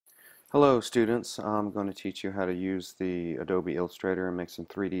Hello students, I'm going to teach you how to use the Adobe Illustrator and make some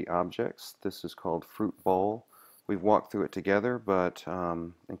 3D objects. This is called Fruit Bowl. We've walked through it together, but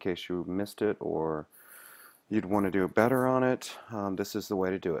in case you missed it or you'd want to do better on it, this is the way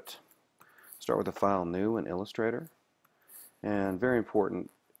to do it. Start with a file new in Illustrator, and very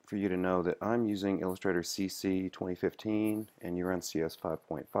important for you to know that I'm using Illustrator CC 2015 and you're on CS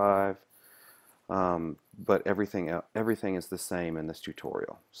 5.5. But everything is the same in this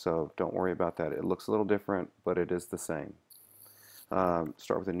tutorial, so don't worry about that. It looks a little different, but it is the same.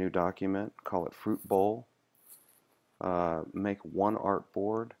 Start with a new document, call it Fruit Bowl. Make one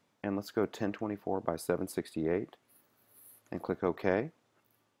artboard, and let's go 1024 by 768, and click OK.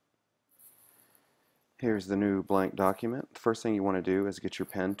 Here's the new blank document. The first thing you want to do is get your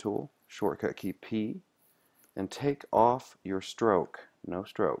pen tool, shortcut key P, and take off your stroke, no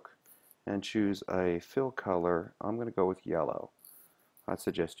stroke, and choose a fill color. I'm going to go with yellow. I'd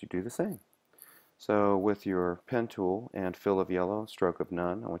suggest you do the same. So with your pen tool and fill of yellow, stroke of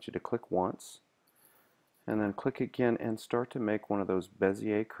none, I want you to click once and then click again and start to make one of those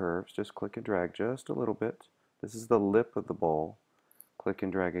Bezier curves. Just click and drag just a little bit. This is the lip of the bowl. Click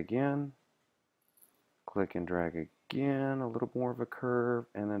and drag again, click and drag again, a little more of a curve,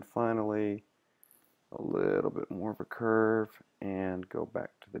 and then finally a little bit more of a curve, and go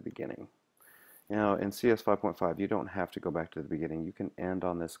back to the beginning. Now in CS 5.5 you don't have to go back to the beginning. You can end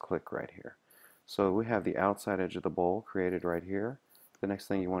on this click right here. So we have the outside edge of the bowl created right here. The next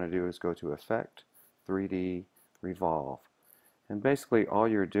thing you want to do is go to Effect, 3D, Revolve. And basically all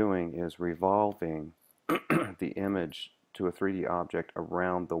you're doing is revolving the image to a 3D object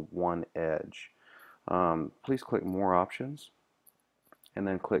around the one edge. Please click More Options and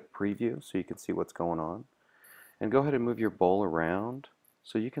then click Preview so you can see what's going on. And go ahead and move your bowl around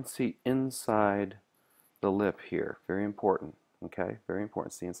so you can see inside the lip here. Very important, okay? Very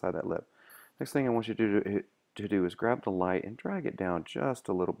important to see inside that lip. Next thing I want you to do is grab the light and drag it down just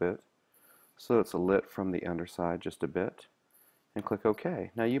a little bit so it's lit from the underside just a bit, and click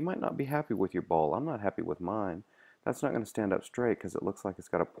OK. Now you might not be happy with your bowl. I'm not happy with mine. That's not going to stand up straight because it looks like it's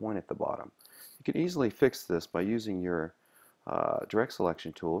got a point at the bottom. You can easily fix this by using your direct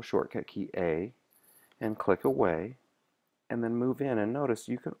selection tool, shortcut key A, and click away, and then move in. And notice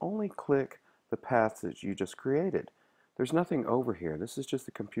you can only click the paths that you just created. There's nothing over here. This is just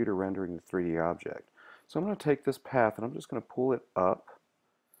the computer rendering the 3D object. So I'm going to take this path and I'm just going to pull it up,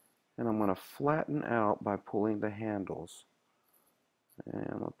 and I'm going to flatten out by pulling the handles. And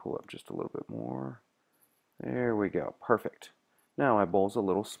I'm going to pull up just a little bit more. There we go. Perfect. Now my bowl's a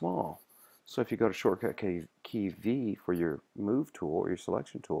little small. So if you go to shortcut key V for your move tool or your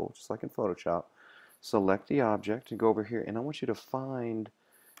selection tool, just like in Photoshop, select the object and go over here, and I want you to find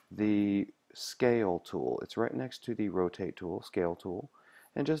the scale tool. It's right next to the rotate tool, scale tool,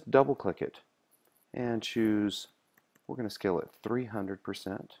 and just double click it and choose, we're going to scale it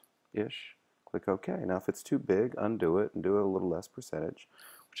 300%-ish. Click OK. Now if it's too big, undo it and do it a little less percentage,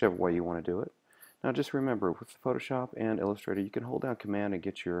 whichever way you want to do it. Now just remember, with Photoshop and Illustrator, you can hold down Command and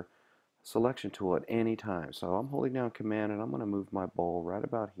get your selection tool at any time. So I'm holding down Command and I'm going to move my bowl right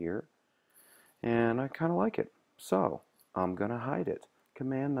about here, and I kind of like it. So I'm going to hide it.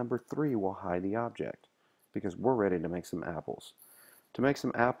 Command number 3 will hide the object because we're ready to make some apples. To make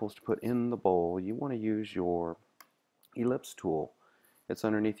some apples to put in the bowl, you want to use your ellipse tool. It's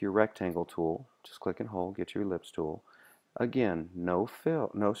underneath your rectangle tool. Just click and hold, get your ellipse tool. Again, no fill,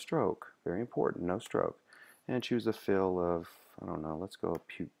 no stroke. Very important, no stroke. And choose a fill of, I don't know, let's go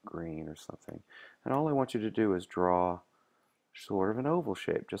puke green or something. And all I want you to do is draw sort of an oval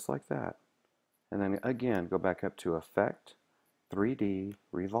shape, just like that. And then again, go back up to Effect, 3D,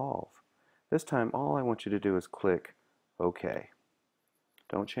 Revolve. This time, all I want you to do is click OK.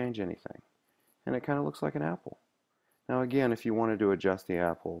 Don't change anything. And it kind of looks like an apple. Now again, if you wanted to adjust the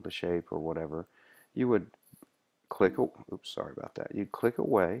apple, the shape, or whatever, you would click, oops, sorry about that. You'd click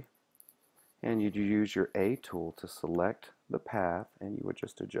away, and you'd use your A tool to select the path, and you would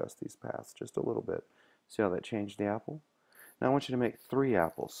just adjust these paths just a little bit. See how that changed the apple? Now I want you to make 3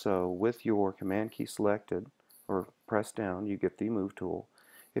 apples. So with your Command key selected, or press down, you get the Move tool.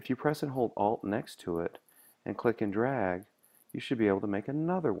 If you press and hold Alt next to it, and click and drag, you should be able to make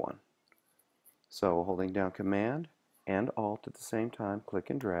another one. So holding down Command and Alt at the same time, click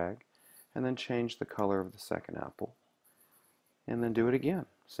and drag, and then change the color of the second apple. And then do it again.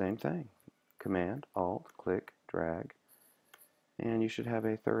 Same thing. Command, Alt, click, drag, and you should have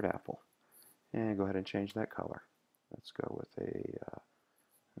a third apple. And go ahead and change that color. Let's go with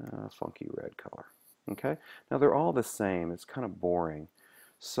a funky red color. Okay? Now they're all the same. It's kind of boring.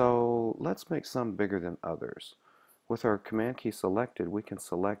 So let's make some bigger than others. with our Command key selected, we can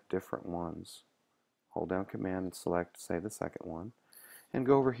select different ones. Hold down Command and select, say, the second one. And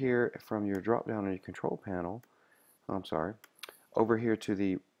go over here from your drop down on your control panel, over here to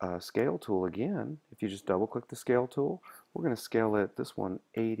the scale tool again. If you just double click the scale tool, we're going to scale it, this one,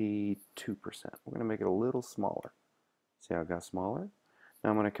 82%. We're going to make it a little smaller. See how it got smaller?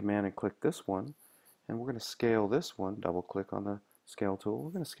 Now I'm going to Command and click this one, and we're going to scale this one, double click on the scale tool.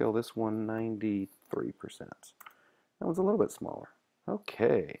 We're going to scale this one 93%. That one's a little bit smaller.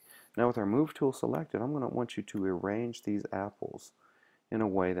 Okay, now with our Move tool selected, I'm going to want you to arrange these apples in a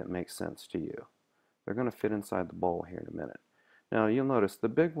way that makes sense to you. They're going to fit inside the bowl here in a minute. Now you'll notice the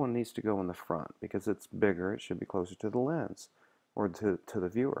big one needs to go in the front because it's bigger. It should be closer to the lens or to the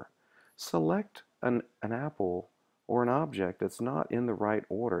viewer. Select an apple or an object that's not in the right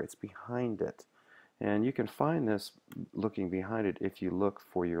order. It's behind it. And you can find this looking behind it if you look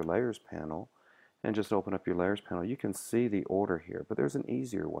for your layers panel and just open up your layers panel. You can see the order here, but there's an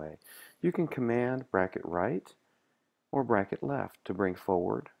easier way. You can Command bracket right or bracket left to bring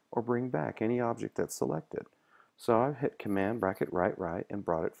forward or bring back any object that's selected. So I've hit Command bracket right and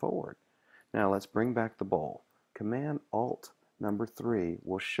brought it forward. Now let's bring back the bowl. Command Alt number 3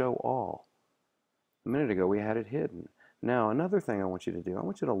 will show all. A minute ago we had it hidden. Now another thing I want you to do, I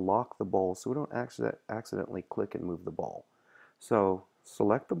want you to lock the bowl so we don't accidentally click and move the bowl. So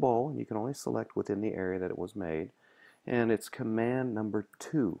select the bowl, and you can only select within the area that it was made, and it's Command number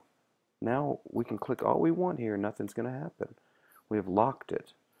 2. Now we can click all we want here, nothing's going to happen. We have locked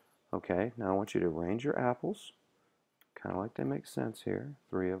it. Okay, now I want you to arrange your apples, kind of like they make sense here,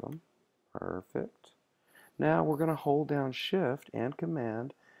 3 of them. Perfect. Now we're going to hold down Shift and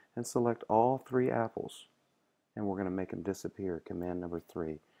Command and select all 3 apples, and we're going to make them disappear, Command number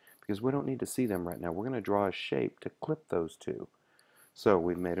 3, because we don't need to see them right now. We're going to draw a shape to clip those 2. So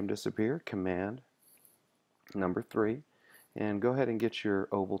we've made them disappear, Command number 3, and go ahead and get your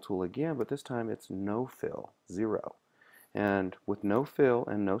oval tool again, but this time it's no fill, 0. And with no fill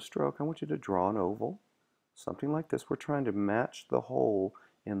and no stroke, I want you to draw an oval, something like this. We're trying to match the hole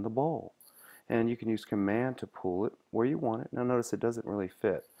in the bowl. And you can use Command to pull it where you want it. Now notice it doesn't really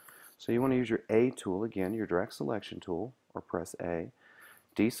fit. So you want to use your A tool again, your direct selection tool, or press A,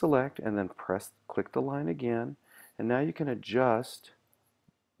 deselect, and then click the line again. And now you can adjust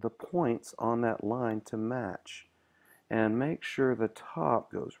the points on that line to match. And make sure the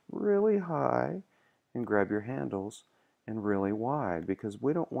top goes really high, and grab your handles, and really wide, because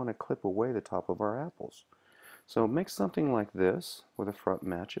we don't want to clip away the top of our apples. So make something like this where the front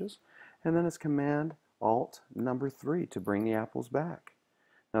matches, and then it's Command Alt number 3 to bring the apples back.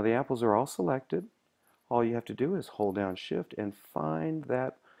 Now the apples are all selected. All you have to do is hold down Shift and find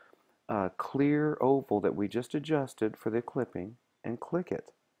that clear oval that we just adjusted for the clipping and click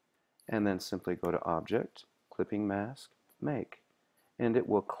it. And then simply go to Object, Clipping Mask, Make. And it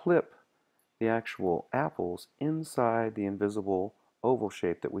will clip the actual apples inside the invisible oval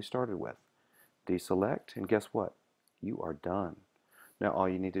shape that we started with. Deselect, and guess what? You are done. Now all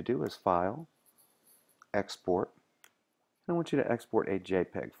you need to do is File, Export. I want you to export a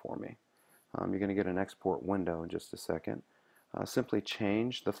JPEG for me. You're going to get an export window in just a second. Simply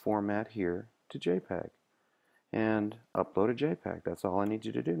change the format here to JPEG and upload a JPEG. That's all I need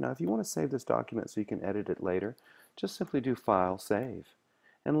you to do. Now if you want to save this document so you can edit it later, just simply do File, Save,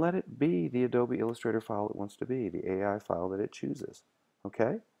 and let it be the Adobe Illustrator file it wants to be, the AI file that it chooses.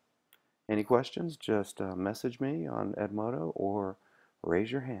 Okay? Any questions? Just message me on Edmodo or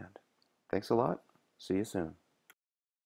raise your hand. Thanks a lot. See you soon.